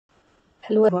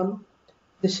Hello everyone,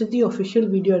 this is the official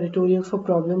video editorial for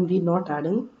problem D not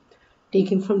adding,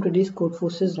 taken from today's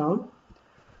Codeforces round.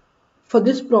 For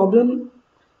this problem,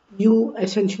 you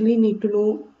essentially need to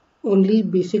know only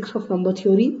basics of number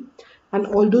theory, and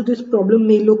although this problem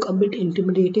may look a bit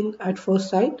intimidating at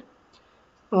first sight,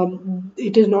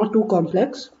 it is not too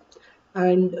complex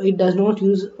and it does not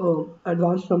use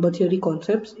advanced number theory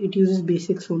concepts, it uses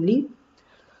basics only.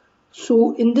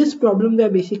 So in this problem, we are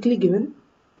basically given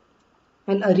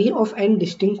an array of n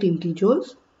distinct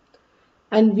integers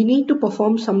and we need to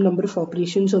perform some number of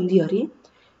operations on the array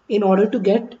in order to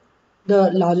get the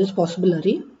largest possible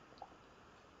array,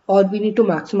 or we need to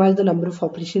maximize the number of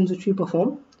operations which we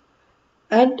perform.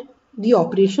 And the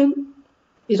operation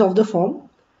is of the form: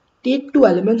 take two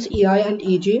elements ai and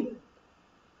aj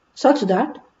such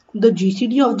that the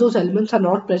GCD of those elements are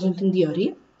not present in the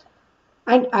array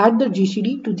and add the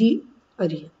GCD to the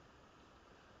array.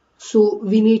 So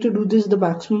we need to do this the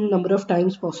maximum number of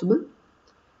times possible,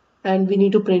 and we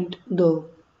need to print the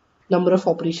number of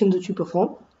operations which we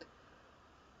perform.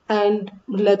 And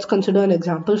let's consider an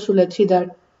example. So let's say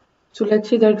that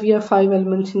we have 5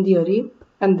 elements in the array,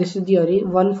 and this is the array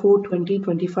 1, 4, 20,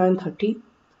 25 and 30.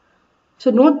 So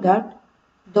note that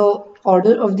the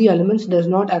order of the elements does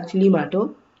not actually matter,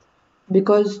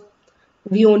 because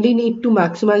we only need to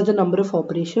maximize the number of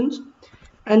operations,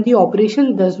 and the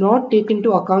operation does not take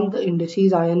into account the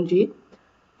indices I and j.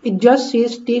 It just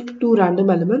says take two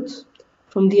random elements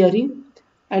from the array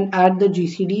and add the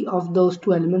GCD of those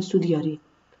two elements to the array.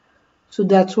 So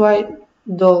that's why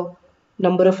the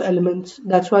number of elements,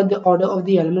 that's why the order of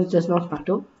the elements does not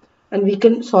matter, and we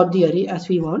can sort the array as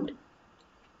we want.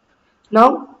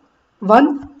 Now,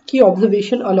 one key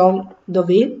observation along the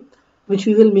way which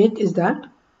we will make is that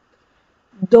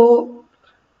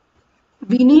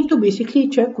we need to basically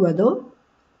check whether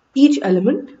each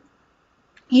element,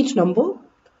 each number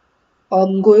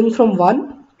going from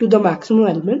 1 to the maximum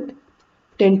element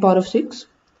 10 power of 6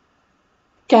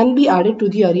 can be added to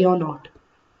the array or not.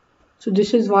 So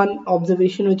this is one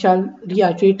observation which I'll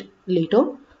reiterate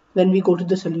later when we go to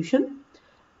the solution.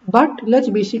 But let's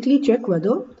basically check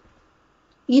whether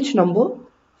each number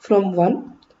from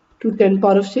 1 to 10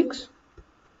 power of 6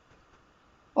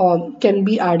 can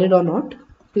be added or not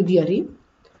to the array.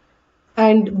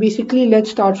 And basically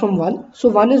let's start from 1. So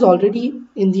 1 is already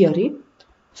in the array,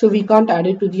 so we can't add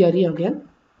it to the array again.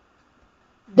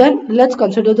 Then let's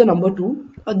consider the number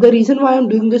 2. The reason why I'm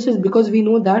doing this is because we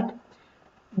know that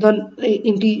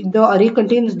the array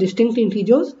contains distinct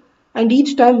integers, and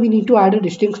each time we need to add a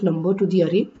distinct number to the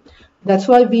array. That's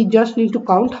why we just need to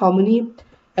count how many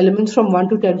elements from 1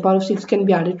 to 10 power of 6 can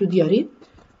be added to the array,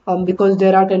 because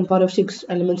there are 10 power of 6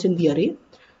 elements in the array.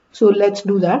 So let's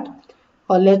do that.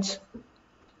 Let's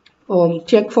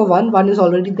check for 1. 1 is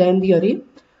already there in the array.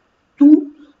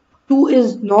 2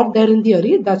 is not there in the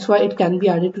array. That's why it can be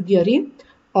added to the array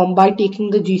by taking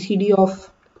the GCD of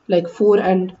like 4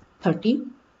 and 30.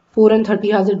 4 and 30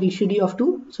 has a GCD of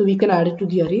 2, so we can add it to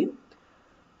the array.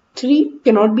 3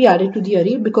 cannot be added to the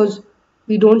array because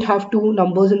we don't have two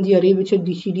numbers in the array which are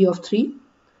GCD of 3.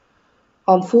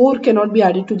 4 cannot be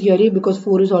added to the array because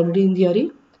 4 is already in the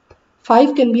array.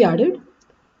 5 can be added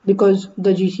because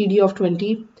the GCD of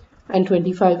 20 and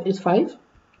 25 is 5.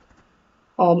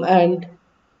 And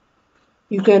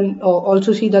you can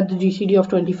also see that the GCD of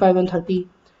 25 and 30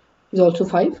 is also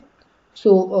 5.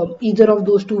 So either of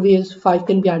those two ways 5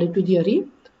 can be added to the array.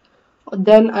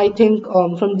 Then I think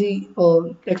from the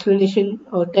explanation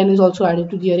 10 is also added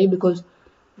to the array because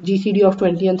GCD of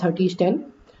 20 and 30 is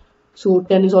 10. So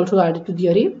 10 is also added to the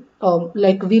array.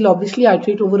 Like we'll obviously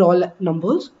iterate over all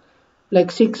numbers. Like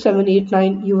 6, 7, 8,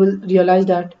 9, you will realize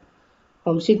that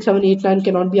 6, 7, 8, 9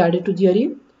 cannot be added to the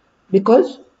array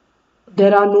because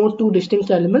there are no two distinct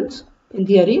elements in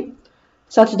the array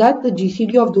such that the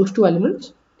GCD of those two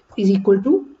elements is equal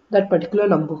to that particular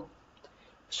number.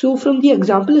 So from the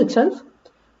example itself,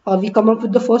 we come up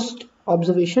with the first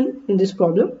observation in this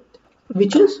problem,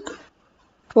 which is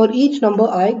for each number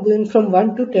I going from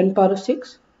 1 to 10 power of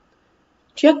 6,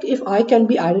 check if I can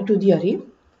be added to the array.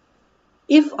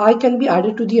 If I can be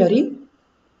added to the array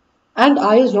and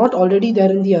I is not already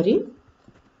there in the array,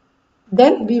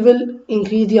 then we will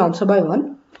increase the answer by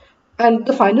 1, and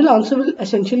the final answer will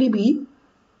essentially be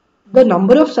the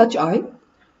number of such I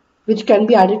which can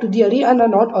be added to the array and are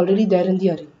not already there in the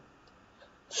array.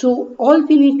 So all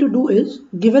we need to do is,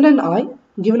 given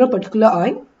a particular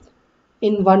I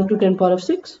in 1 to 10 power of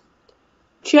 6,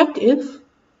 check if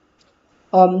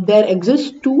there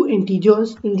exists two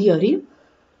integers in the array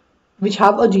which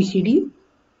have a GCD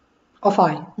of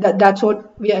I. That's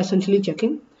what we are essentially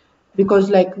checking, because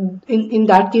like in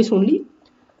that case only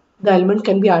the element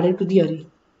can be added to the array.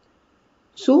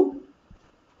 So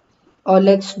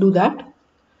let's do that.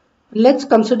 Let's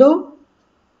consider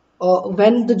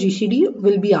when the GCD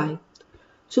will be I.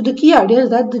 So the key idea is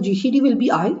that the GCD will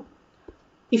be I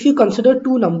if you consider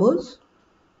two numbers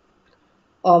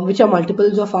which are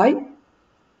multiples of I,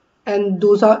 and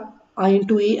those are I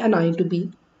into A and I into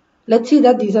B. Let's say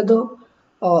that these are the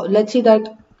let's say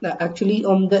that actually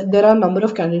there are a number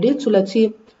of candidates. So let's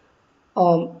say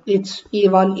it's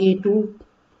A1, A2,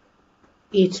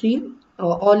 A3,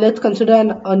 or let's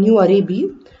consider a new array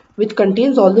B which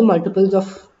contains all the multiples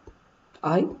of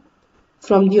I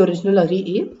from the original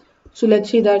array A. So let's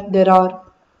say that there are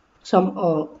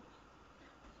some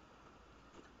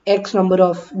X number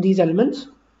of these elements.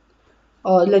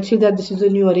 Let's say that this is a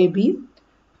new array B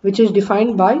which is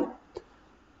defined by,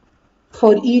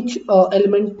 for each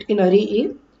element in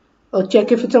array A,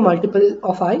 check if it's a multiple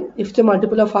of I. If it's a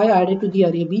multiple of I, add it to the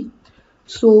array B.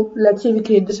 So let's say we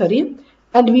create this array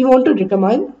and we want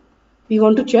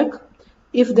to check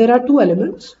if there are two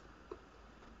elements,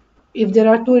 if there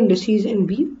are two indices in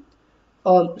B,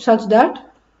 such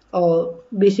that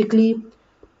basically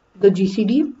the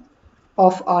GCD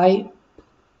of I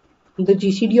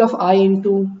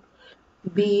into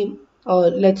B,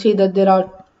 let's say that there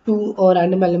are two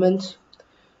random elements.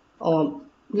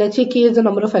 Let's say K is the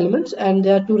number of elements and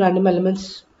there are two random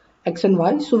elements X and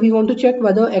Y. So we want to check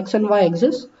whether X and Y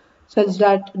exist such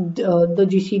that the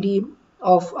GCD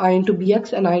of I into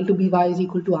Bx and I into By is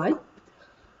equal to I.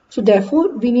 So therefore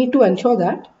we need to ensure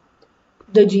that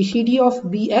the GCD of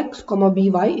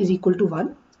Bx, By is equal to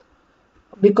 1,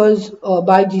 because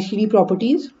by GCD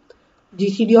properties,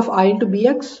 GCD of I into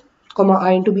Bx,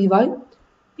 I into By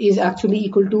is actually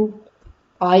equal to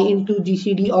I into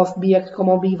GCD of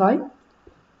Bx, By,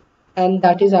 and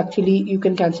that is actually, you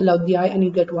can cancel out the I and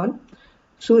you get 1.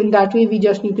 So in that way we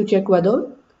just need to check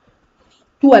whether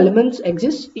two elements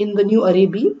exist in the new array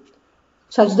B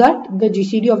such that the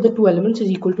GCD of the two elements is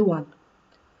equal to 1.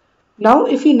 Now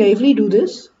if you naively do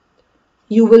this,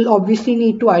 you will obviously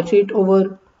need to iterate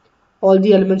over all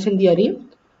the elements in the array,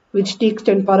 which takes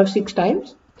 10 power of 6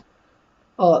 times,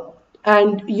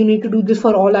 and you need to do this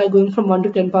for all I going from 1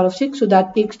 to 10 power of 6, so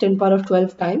that takes 10 power of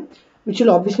 12 time, which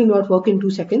will obviously not work in 2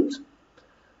 seconds.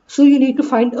 So you need to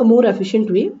find a more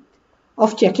efficient way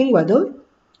of checking whether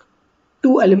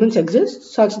two elements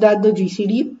exist such that the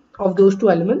GCD of those two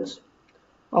elements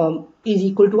is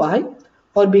equal to I,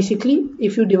 or basically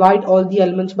if you divide all the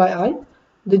elements by I,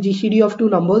 the GCD of two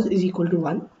numbers is equal to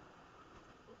 1.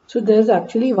 So there is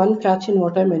actually one catch in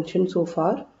what I mentioned so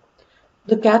far.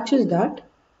 The catch is that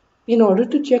in order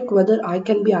to check whether I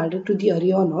can be added to the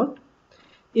array or not,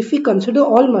 if we consider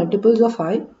all multiples of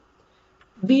I,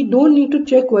 we don't need to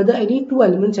check whether any two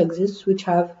elements exist which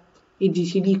have a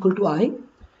GCD equal to I.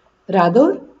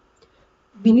 Rather,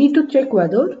 we need to check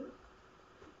whether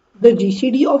the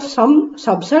GCD of some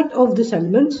subset of these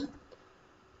elements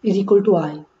is equal to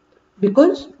I,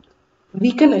 because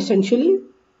we can essentially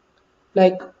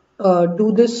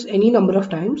do this any number of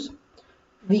times.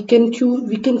 We can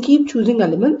keep choosing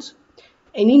elements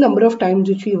any number of times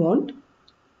which we want,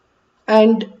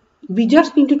 and we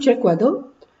just need to check whether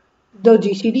the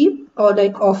GCD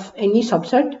of any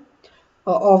subset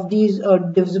of these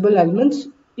divisible elements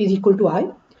is equal to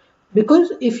I.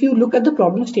 Because if you look at the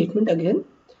problem statement again,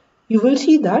 you will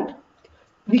see that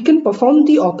we can perform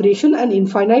the operation an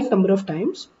infinite number of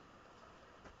times,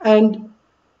 and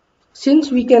since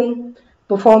we can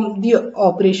perform the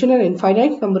operation an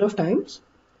infinite number of times,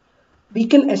 we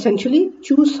can essentially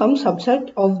choose some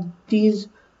subset of these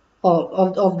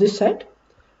of this set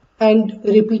and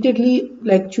repeatedly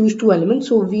choose two elements.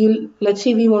 So let's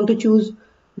say we want to choose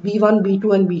B1,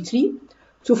 B2 and B3.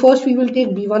 So first we will take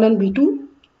B1 and B2,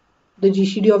 the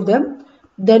GCD of them,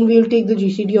 then we will take the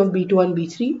GCD of B2 and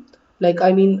B3,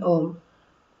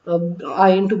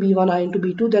 I into B1, I into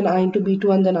B2, then I into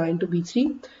B2 and then I into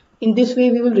B3. In this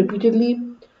way we will repeatedly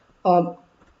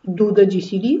do the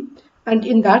GCD, and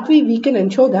in that way we can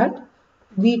ensure that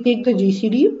we take the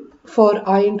GCD for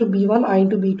I into B1, I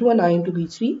into B2 and I into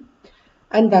B3,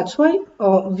 and that's why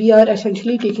we are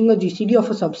essentially taking a GCD of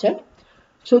a subset.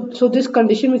 So this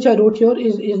condition which I wrote here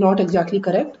is not exactly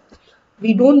correct.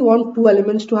 We don't want two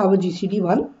elements to have a GCD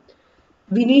 1.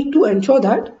 We need to ensure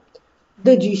that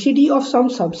the GCD of some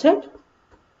subset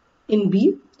in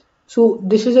B, so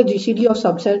this is a GCD of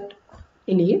subset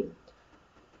in A,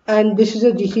 and this is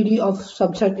a GCD of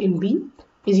subset in B,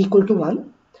 is equal to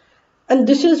 1. And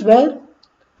this is where,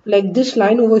 this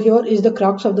line over here is the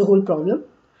crux of the whole problem.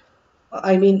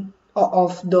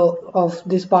 Of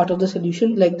this part of the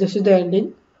solution. This is the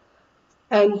ending,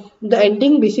 and the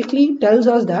ending basically tells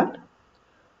us that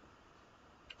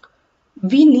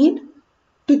we need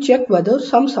to check whether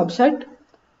some subset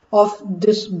of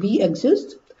this B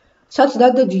exists such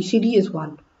that the GCD is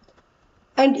 1.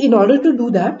 And in order to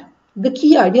do that, the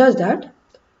key idea is that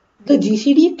the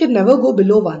GCD can never go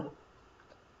below 1.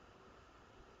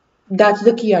 That's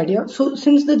the key idea. So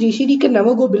since the GCD can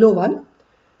never go below 1,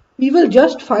 we will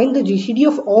just find the GCD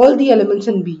of all the elements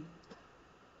in B.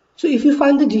 So if you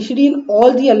find the GCD in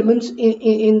all the elements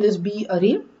in this B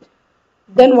array,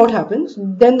 then what happens?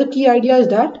 Then the key idea is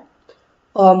that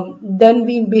then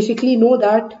we basically know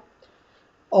that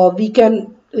we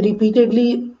can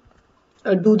repeatedly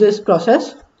do this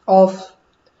process of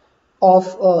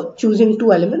choosing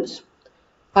two elements,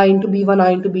 I into B1,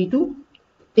 I into B2,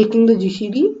 taking the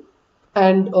GCD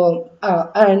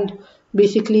and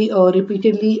basically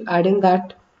repeatedly adding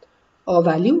that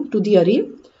value to the array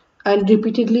and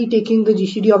repeatedly taking the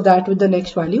GCD of that with the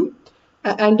next value.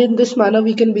 And in this manner,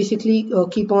 we can basically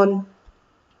keep on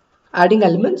adding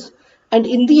elements. And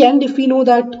in the end, if we know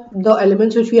that the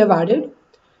elements which we have added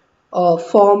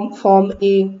form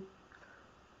a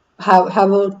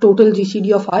have a total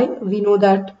GCD of I, we know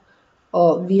that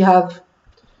we have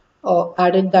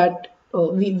added that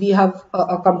we have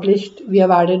accomplished, we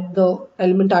have added the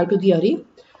element I to the array.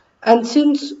 And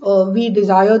since we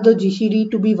desire the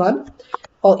GCD to be 1,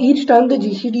 each time the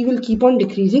GCD will keep on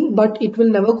decreasing, but it will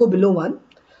never go below 1.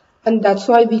 And that's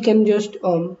why we can just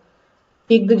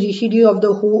take the GCD of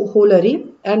the whole array,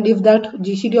 and if that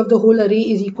GCD of the whole array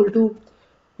is equal to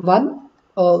 1,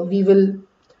 we will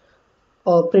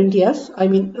print yes. I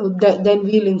mean, then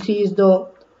we'll increase the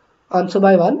answer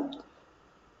by 1.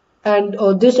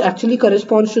 And this actually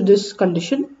corresponds to this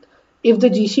condition. If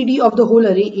the GCD of the whole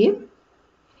array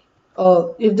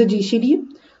A, if the GCD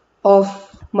of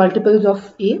multiples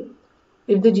of A,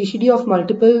 if the GCD of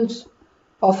multiples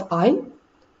of I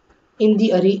in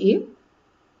the array A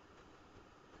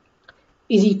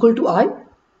is equal to I,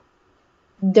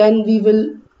 then we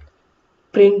will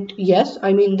print yes.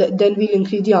 I mean, then we'll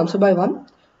increase the answer by 1.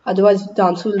 Otherwise, the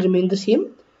answer will remain the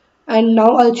same. And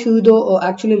now I'll show you the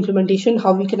actual implementation,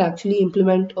 how we can actually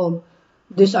implement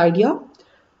this idea.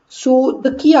 So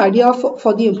the key idea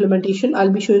for the implementation, I'll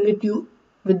be showing it to you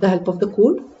with the help of the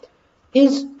code,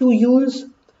 is to use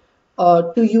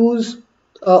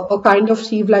a kind of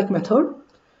sieve-like method.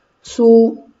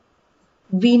 So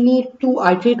we need to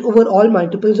iterate over all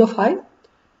multiples of I.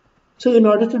 So in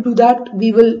order to do that,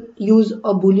 we will use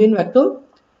a Boolean vector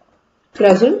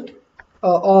present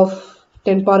of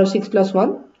 10 power of 6 plus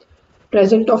 1.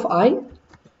 Present of I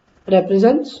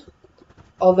represents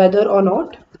whether or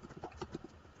not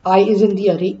I is in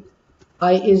the array.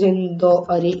 I is in the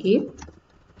array A.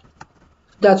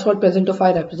 That's what present of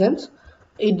I represents.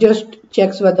 It just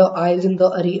checks whether I is in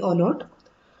the array or not.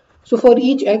 So for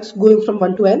each x going from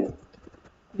 1 to n,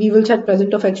 we will set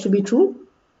present of x to be true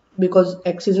because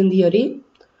x is in the array.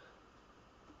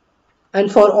 And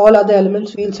for all other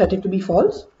elements, we will set it to be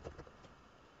false.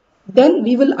 Then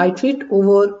we will iterate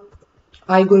over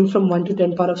I going from 1 to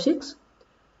 10 power of 6.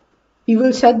 We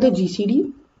will set the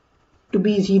GCD to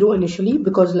be 0 initially,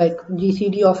 because like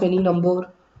GCD of any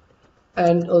number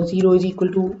and 0 is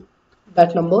equal to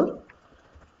that number.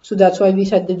 So that's why we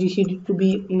set the GCD to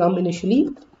be num initially.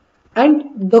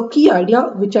 And the key idea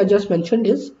which I just mentioned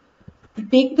is to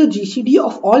take the GCD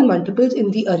of all multiples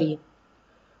in the array.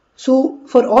 So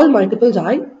for all multiples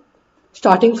I,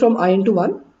 starting from I into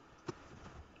 1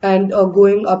 and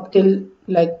going up till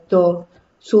like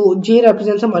so j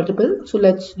represents a multiple, so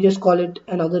let's just call it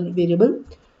another variable.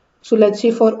 So let's say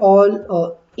for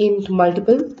all int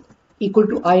multiple equal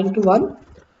to I into 1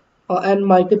 and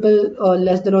multiple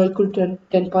less than or equal to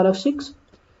 10 power of 6,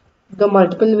 the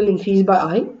multiple will increase by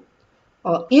I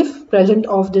if present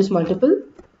of this multiple,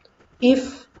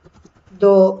 if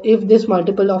this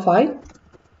multiple of I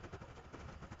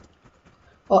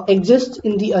exists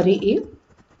in the array A,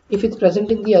 if it's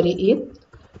present in the array A,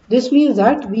 this means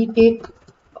that we take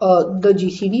the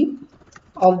GCD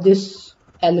of this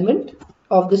element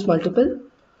of this multiple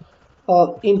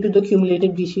into the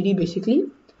cumulative GCD basically,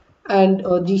 and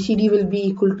GCD will be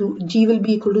equal to G will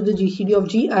be equal to the GCD of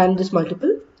G and this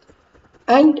multiple.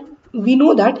 And we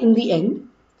know that in the end,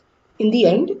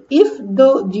 if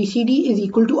the GCD is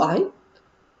equal to I,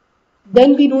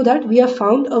 then we know that we have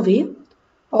found a way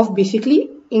of basically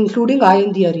including I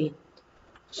in the array.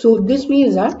 So this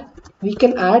means that we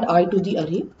can add I to the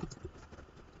array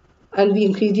and we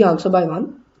increase the answer by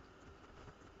 1.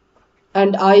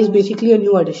 And I is basically a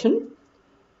new addition.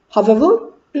 However,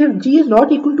 if G is not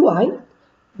equal to I,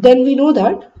 then we know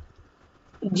that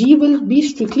G will be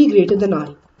strictly greater than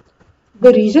I.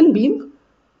 The reason being,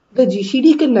 the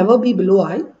GCD can never be below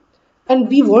I, and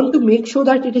we want to make sure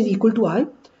that it is equal to I.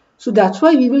 So that's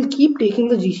why we will keep taking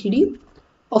the GCD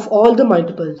of all the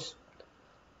multiples,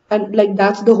 and like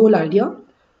that's the whole idea.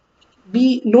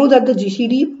 We know that the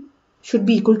GCD should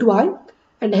be equal to I,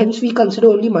 and hence we consider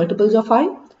only multiples of I.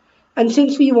 And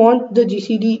since we want the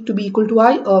GCD to be equal to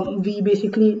I, we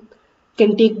basically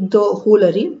can take the whole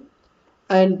array,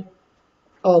 and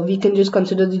we can just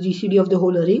consider the GCD of the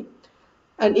whole array.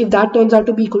 And if that turns out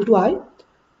to be equal to I,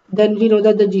 then we know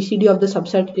that the GCD of the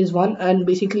subset is 1, and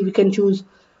basically we can choose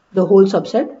the whole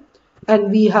subset.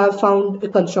 And we have found a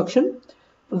construction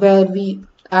where we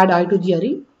add I to the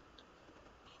array.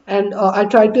 And I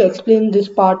tried to explain this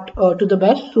part to the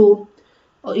best. So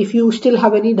if you still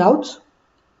have any doubts,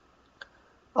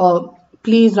 uh,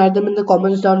 please write them in the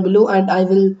comments down below, and I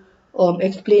will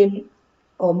explain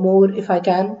more if I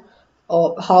can,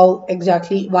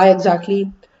 why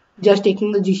exactly just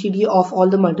taking the GCD of all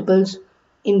the multiples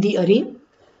in the array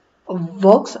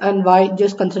works, and why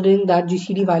just considering that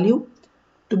GCD value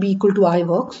to be equal to I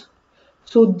works.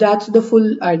 So that's the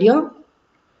full idea.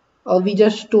 We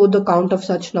just store the count of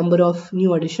such number of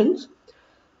new additions,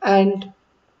 and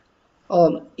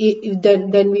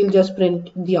then we'll just print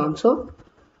the answer.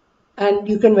 And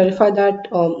you can verify that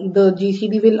the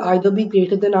GCD will either be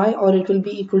greater than I, or it will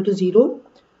be equal to 0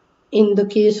 in the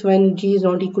case when G is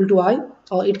not equal to I,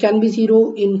 or it can be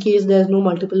 0 in case there is no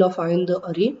multiple of I in the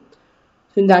array.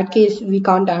 So in that case we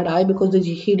can't add I because the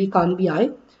GCD can't be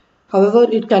I. However,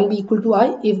 it can be equal to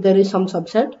I if there is some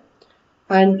subset,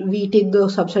 and we take the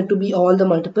subset to be all the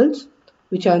multiples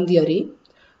which are in the array.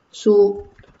 So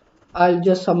I'll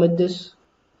just submit this.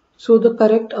 So the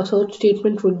correct assert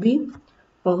statement would be,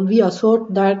 we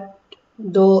assert that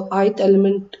the ith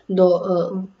element,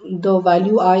 the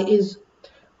value I is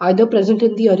either present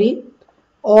in the array,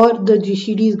 or the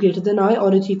GCD is greater than I,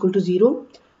 or it's equal to 0,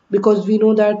 because we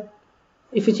know that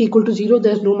if it's equal to 0,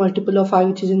 there's no multiple of I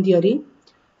which is in the array.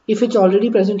 If it's already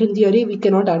present in the array, we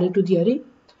cannot add it to the array.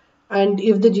 And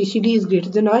if the GCD is greater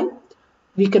than I,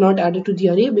 we cannot add it to the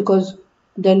array, because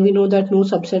then we know that no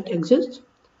subset exists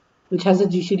which has a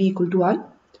GCD equal to I.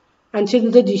 And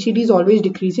since the GCD is always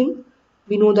decreasing,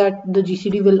 we know that the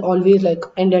GCD will always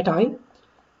end at I.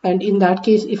 And in that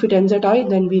case, if it ends at I,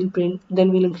 then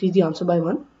we'll increase the answer by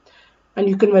 1. And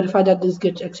you can verify that this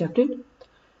gets accepted.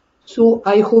 So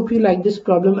I hope you like this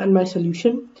problem and my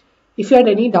solution. If you had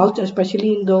any doubts,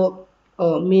 especially in the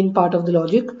main part of the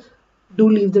logic, do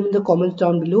leave them in the comments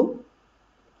down below.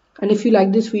 And if you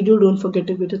like this video, don't forget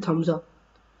to give it a thumbs up.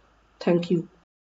 Thank you.